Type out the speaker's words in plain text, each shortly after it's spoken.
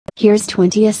Here's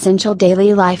 20 essential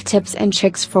daily life tips and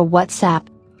tricks for WhatsApp.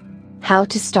 How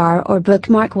to star or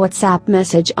bookmark WhatsApp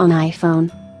message on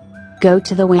iPhone. Go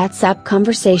to the WhatsApp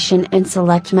conversation and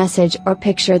select message or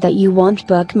picture that you want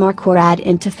bookmark or add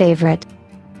into favorite.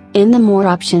 In the More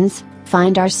options,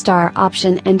 find our star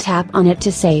option and tap on it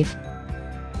to save.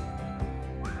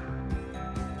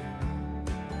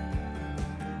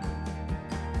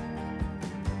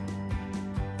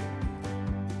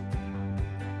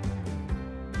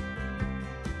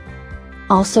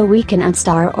 Also, we can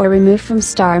unstar or remove from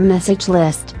star message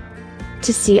list.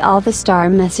 To see all the star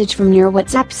message from your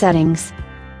WhatsApp settings,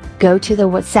 go to the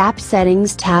WhatsApp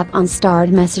settings, tap on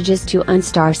starred messages to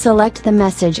unstar, select the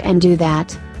message and do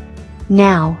that.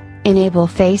 Now, enable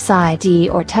Face ID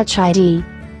or Touch ID.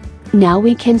 Now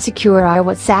we can secure our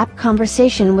WhatsApp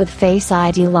conversation with Face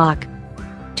ID lock.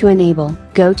 To enable,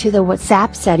 go to the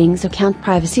WhatsApp settings, account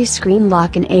privacy screen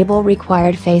lock, enable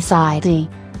required Face ID.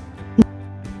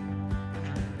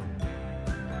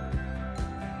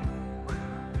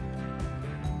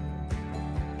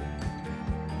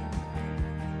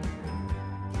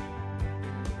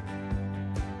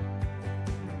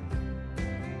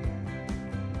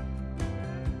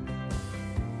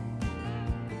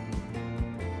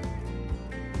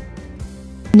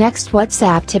 Next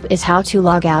WhatsApp tip is how to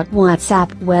log out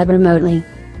WhatsApp web remotely.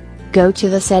 Go to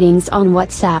the settings on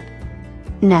WhatsApp.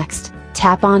 Next,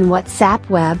 tap on WhatsApp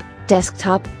web,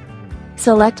 desktop.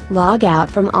 Select log out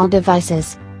from all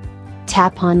devices.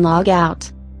 Tap on log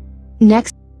out.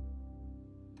 Next,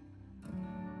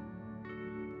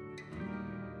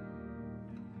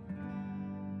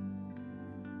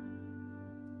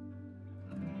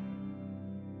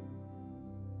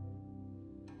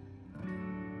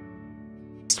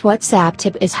 WhatsApp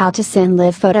tip is how to send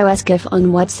live photo as GIF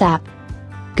on WhatsApp.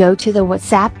 Go to the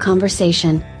WhatsApp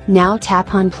conversation, now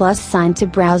tap on plus sign to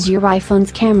browse your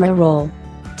iPhone's camera roll.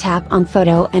 Tap on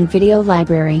Photo and Video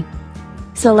Library.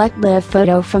 Select Live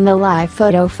Photo from the Live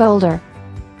Photo folder.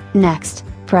 Next,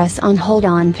 press on Hold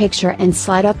on Picture and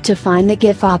slide up to find the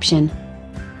GIF option.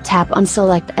 Tap on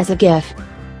Select as a GIF.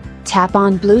 Tap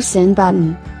on blue Send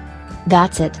button.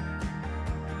 That's it.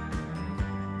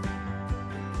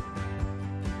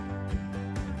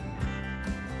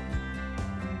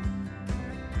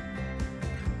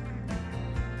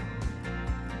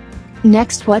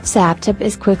 Next WhatsApp tip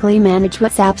is quickly manage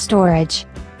WhatsApp storage.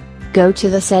 Go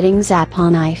to the Settings app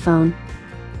on iPhone.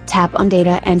 Tap on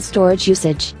Data and Storage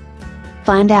Usage.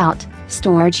 Find out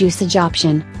Storage Usage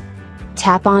option.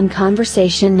 Tap on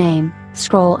Conversation Name,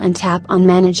 scroll and tap on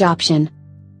Manage option.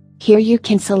 Here you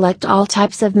can select all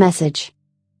types of message.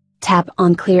 Tap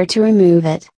on Clear to remove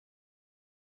it.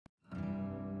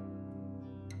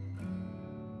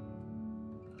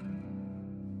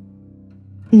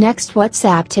 Next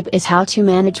WhatsApp tip is how to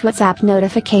manage WhatsApp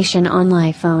notification on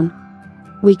iPhone.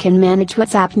 We can manage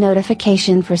WhatsApp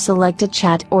notification for selected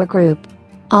chat or group.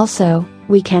 Also,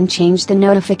 we can change the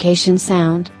notification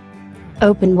sound.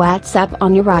 Open WhatsApp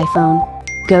on your iPhone.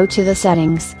 Go to the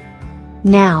settings.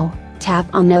 Now, tap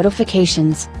on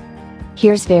notifications.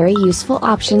 Here's very useful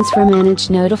options for manage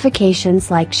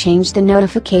notifications, like change the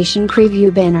notification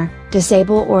preview banner,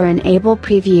 disable or enable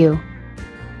preview.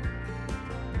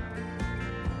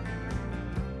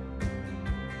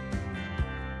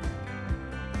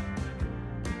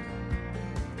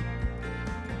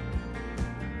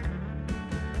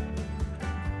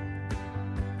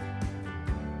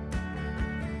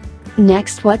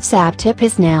 Next WhatsApp tip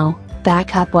is now,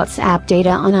 backup WhatsApp data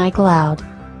on iCloud.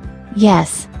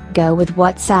 Yes, go with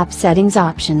WhatsApp settings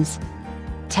options.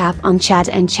 Tap on Chat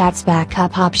and Chat's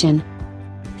backup option.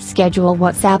 Schedule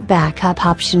WhatsApp backup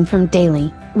option from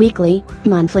daily, weekly,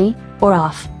 monthly, or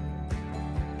off.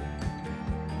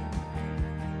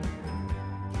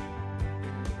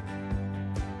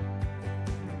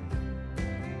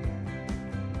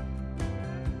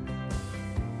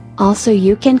 Also,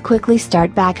 you can quickly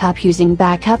start backup using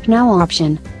Backup Now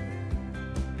option.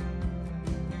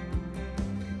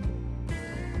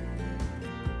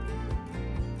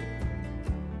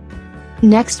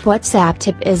 Next WhatsApp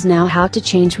tip is now how to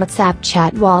change WhatsApp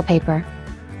chat wallpaper.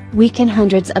 We can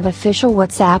hundreds of official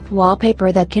WhatsApp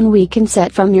wallpaper that we can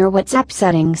set from your WhatsApp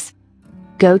settings.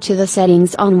 Go to the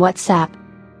settings on WhatsApp.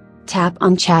 Tap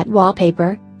on Chat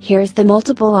Wallpaper. Here's the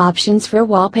multiple options for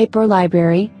wallpaper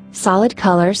library, solid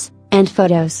colors, and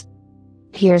photos.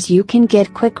 Here's you can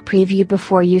get quick preview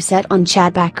before you set on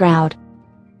chat background.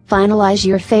 Finalize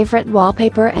your favorite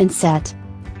wallpaper and set.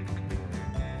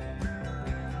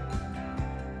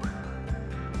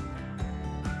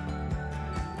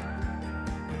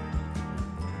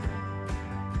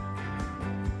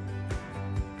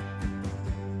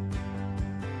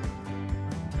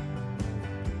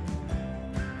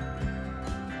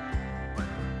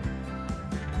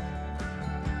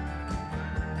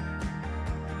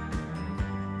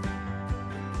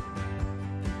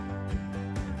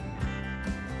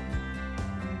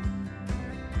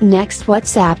 Next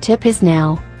WhatsApp tip is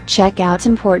now, check out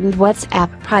important WhatsApp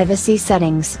privacy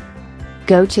settings.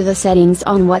 Go to the settings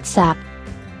on WhatsApp.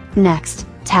 Next,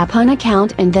 tap on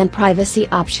account and then privacy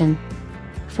option.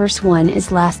 First one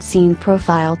is last seen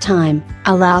profile time,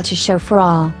 allow to show for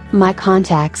all, my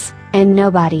contacts, and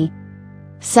nobody.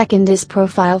 Second is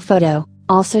profile photo,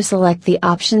 also select the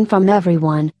option from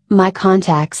everyone, my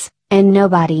contacts, and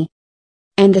nobody.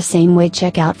 And the same way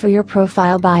check out for your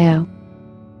profile bio.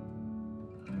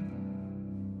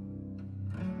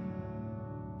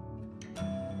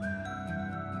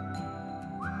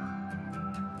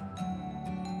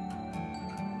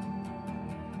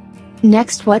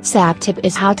 Next WhatsApp tip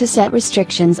is how to set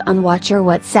restrictions on watch your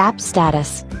WhatsApp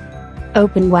status.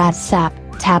 Open WhatsApp,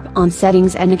 tap on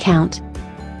settings and account.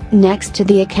 Next to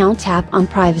the account tap on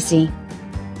privacy.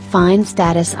 Find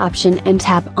status option and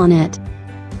tap on it.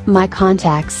 My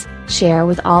contacts, share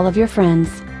with all of your friends.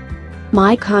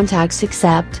 My contacts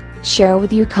accept, share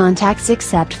with you contacts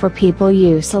except for people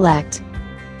you select.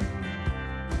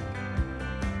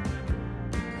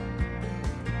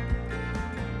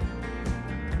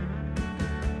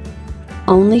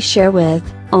 Only share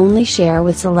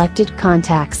with selected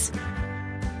contacts.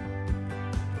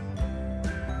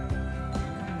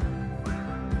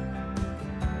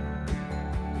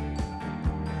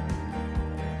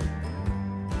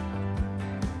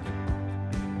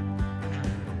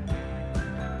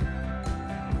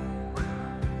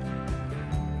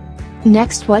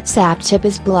 Next WhatsApp tip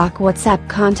is block WhatsApp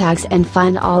contacts and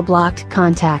find all blocked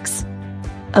contacts.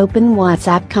 Open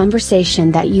WhatsApp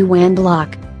conversation that you want to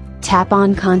block. Tap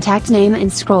on contact name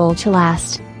and scroll to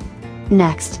last.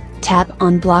 Next, tap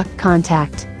on block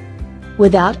contact.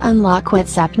 Without unlock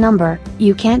WhatsApp number,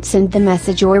 you can't send the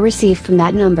message or receive from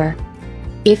that number.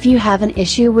 If you have an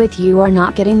issue with you are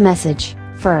not getting message,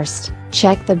 first,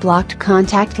 check the blocked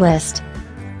contact list.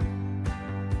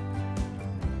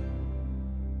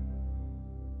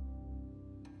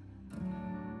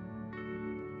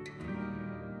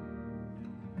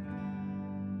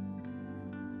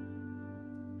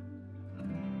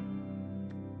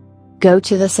 Go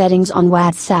to the settings on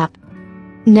WhatsApp.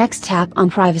 Next tap on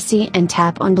privacy and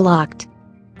tap on blocked.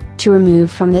 To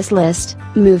remove from this list,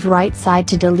 move right side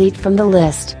to delete from the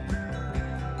list.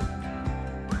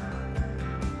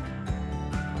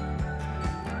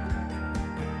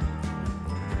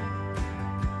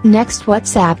 Next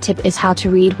WhatsApp tip is how to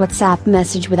read WhatsApp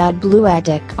message without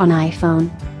Bluetick on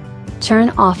iPhone. Turn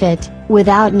off it,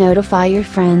 without notify your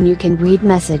friend you can read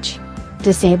message.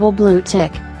 Disable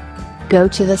Bluetick. Go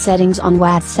to the settings on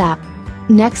WhatsApp.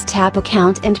 Next tap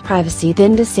account and privacy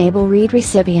then disable read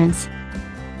recipients.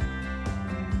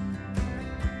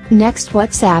 Next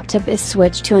WhatsApp tip is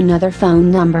switch to another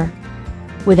phone number.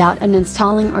 Without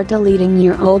uninstalling or deleting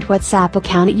your old WhatsApp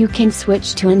account you can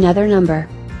switch to another number.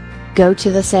 Go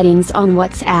to the settings on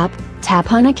WhatsApp,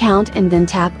 tap on account and then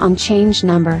tap on change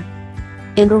number.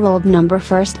 Enter old number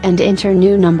first and enter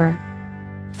new number.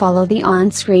 Follow the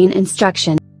on-screen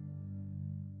instruction.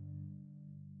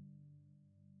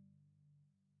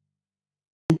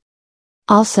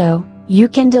 Also, you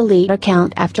can delete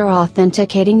account after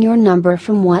authenticating your number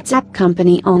from WhatsApp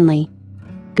company only.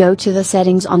 Go to the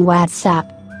settings on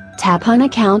WhatsApp. Tap on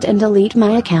account and delete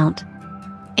my account.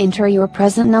 Enter your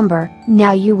present number,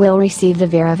 now you will receive the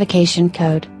verification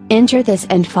code. Enter this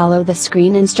and follow the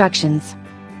screen instructions.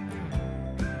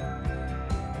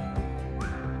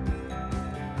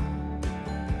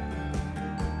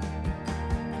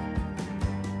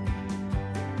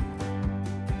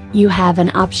 You have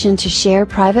an option to share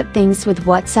private things with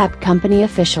WhatsApp company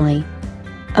officially.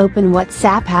 Open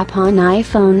WhatsApp app on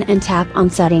iPhone and tap on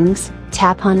settings,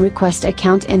 tap on request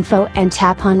account info and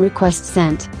tap on request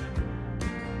sent.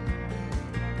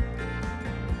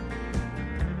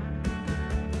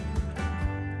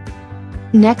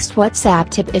 Next WhatsApp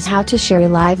tip is how to share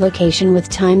live location with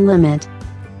time limit.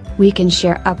 We can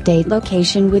share update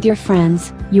location with your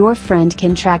friends, your friend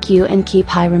can track you and keep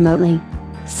high remotely.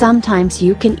 Sometimes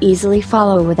you can easily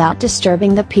follow without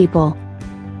disturbing the people.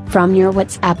 From your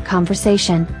WhatsApp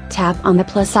conversation, tap on the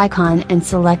plus icon and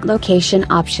select location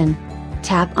option.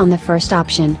 Tap on the first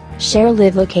option, share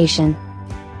live location.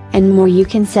 And more you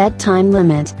can set time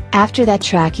limit, after that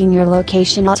tracking your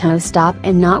location auto stop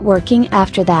and not working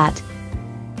after that.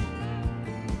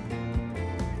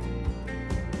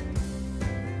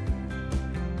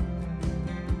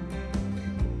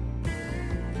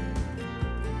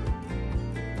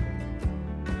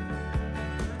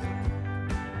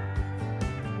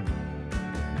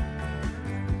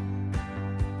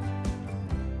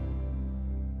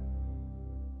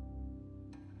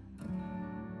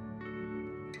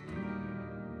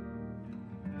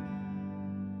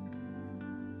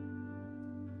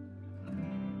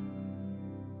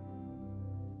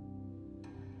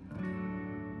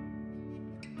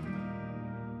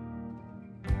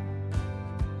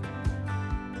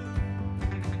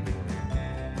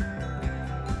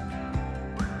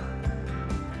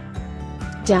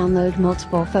 download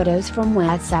multiple photos from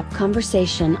WhatsApp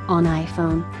conversation on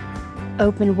iPhone.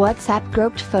 Open WhatsApp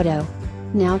grouped photo.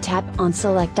 Now tap on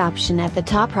select option at the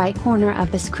top right corner of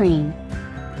the screen.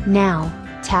 Now,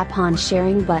 tap on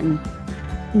sharing button.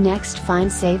 Next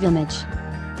find save image.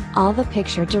 All the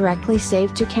picture directly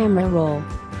saved to camera roll.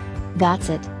 That's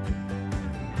it.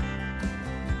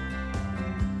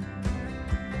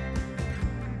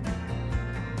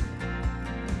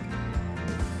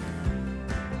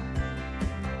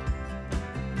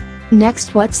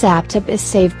 Next WhatsApp tip is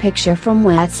save picture from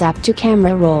WhatsApp to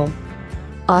camera roll.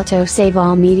 Auto save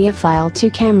all media file to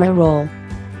camera roll.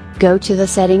 Go to the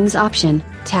settings option,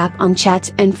 tap on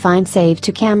chat and find save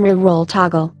to camera roll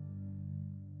toggle.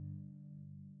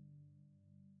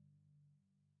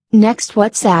 Next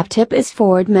WhatsApp tip is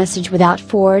forward message without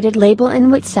forwarded label in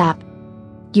WhatsApp.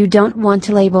 You don't want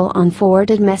to label on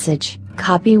forwarded message,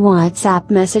 copy WhatsApp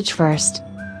message first.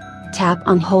 Tap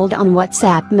on hold on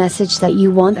WhatsApp message that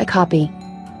you want a copy.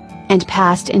 And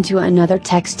paste into another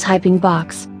text typing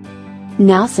box.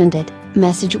 Now send it,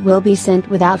 message will be sent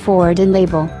without forwarded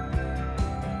label.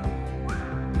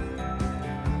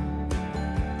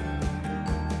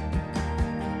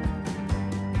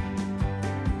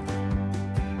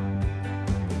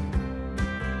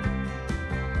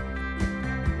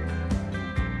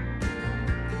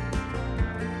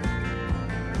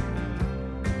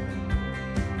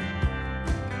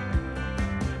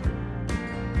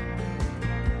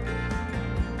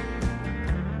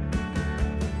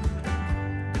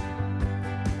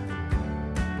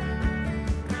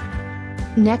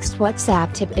 Next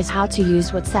WhatsApp tip is how to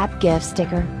use WhatsApp GIF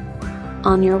sticker.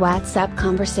 On your WhatsApp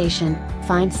conversation,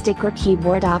 find sticker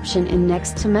keyboard option in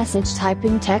next to message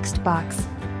typing text box.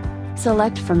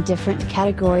 Select from different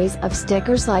categories of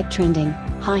stickers like trending,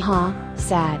 haha,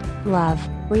 sad, love,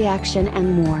 reaction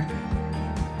and more.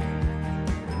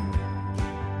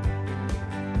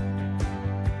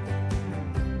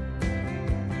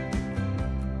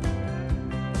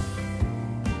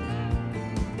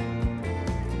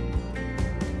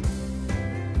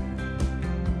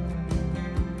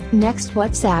 Next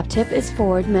WhatsApp tip is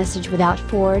forward message without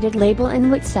forwarded label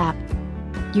in WhatsApp.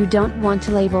 You don't want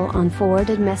to label on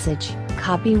forwarded message,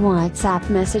 copy WhatsApp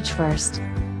message first.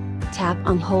 Tap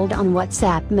on hold on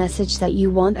WhatsApp message that you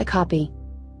want a copy.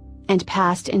 And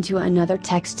paste into another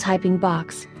text typing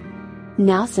box.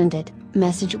 Now send it,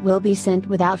 message will be sent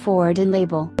without forwarded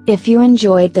label. If you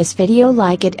enjoyed this video,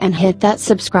 like it and hit that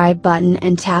subscribe button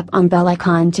and tap on bell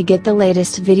icon to get the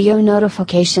latest video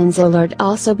notifications alert.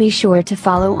 Also be sure to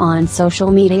follow on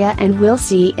social media and we'll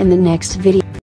see you in the next video.